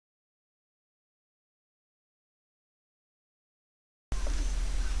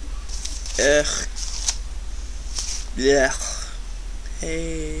Ugh. Yeah.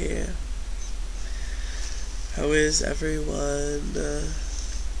 Hey. How is everyone?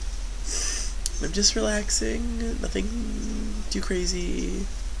 I'm just relaxing. Nothing too crazy.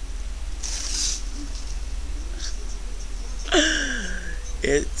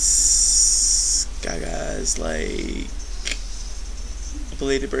 It's Gaga's, like,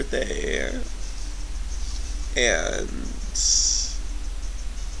 belated birthday. And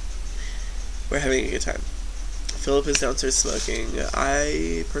we're having a good time. Philip is downstairs smoking.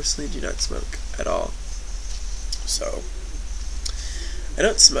 I personally do not smoke at all. So, I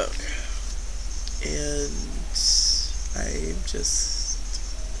don't smoke. And I'm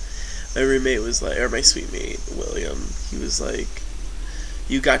just... My roommate was like, or my sweet mate, William, he was like,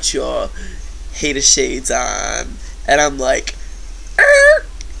 you got your hater shades on. And I'm like,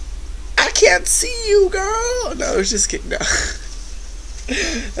 I can't see you, girl. No, I was just kidding. No.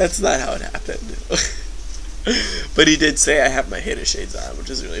 That's not how it happened. But he did say I have my hater shades on, which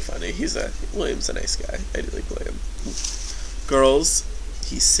is really funny. William's a nice guy. I do like William. Girls,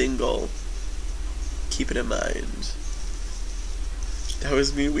 he's single. Keep it in mind. That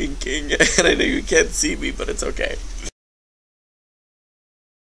was me winking, and I know you can't see me, but it's okay.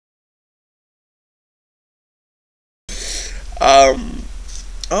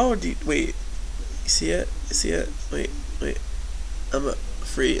 Oh, wait. You see it? You see it? Wait. I'm a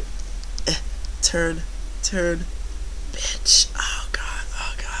free. Turn, bitch. Oh god.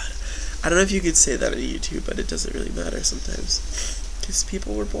 I don't know if you could say that on YouTube, but it doesn't really matter sometimes. Because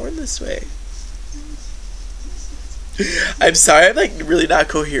people were born this way. I'm sorry, I'm like really not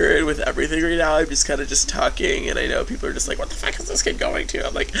coherent with everything right now. I'm just kind of just talking, and I know people are just like, what the fuck is this kid going to?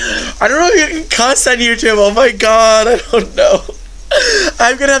 I'm like, I don't know if you can cuss on YouTube. Oh my god, I don't know.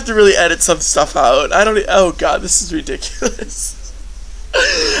 I'm gonna have to really edit some stuff out. Oh god, this is ridiculous.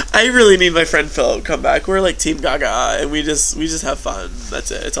 I really need my friend Philip to come back. We're like Team Gaga, and we just have fun. That's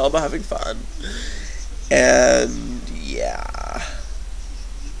it. It's all about having fun. And yeah.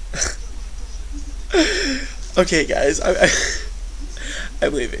 Okay, guys,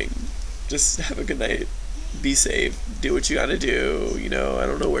 I'm leaving. Just have a good night. Be safe. Do what you gotta do. You know, I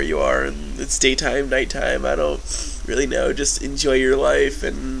don't know where you are. And it's daytime, nighttime. I don't really know. Just enjoy your life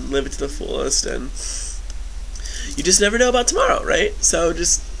and live it to the fullest. And you just never know about tomorrow, right? So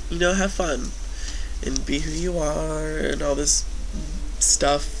just, you know, have fun and be who you are and all this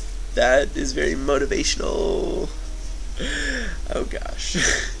stuff that is very motivational. Oh gosh.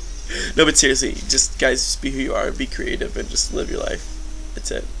 No, but seriously, just guys, just be who you are, be creative, and just live your life.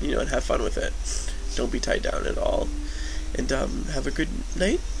 That's it, you know, and have fun with it. Don't be tied down at all. And have a good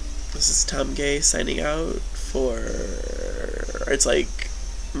night. This is Tom Gay signing out for, it's like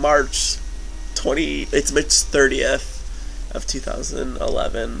March 30th of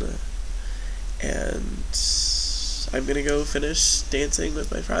 2011, and I'm gonna go finish dancing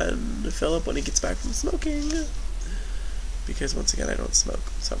with my friend Philip when he gets back from smoking. Because once again, I don't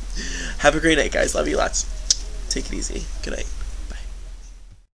smoke. So, have a great night, guys. Love you lots. Take it easy. Good night.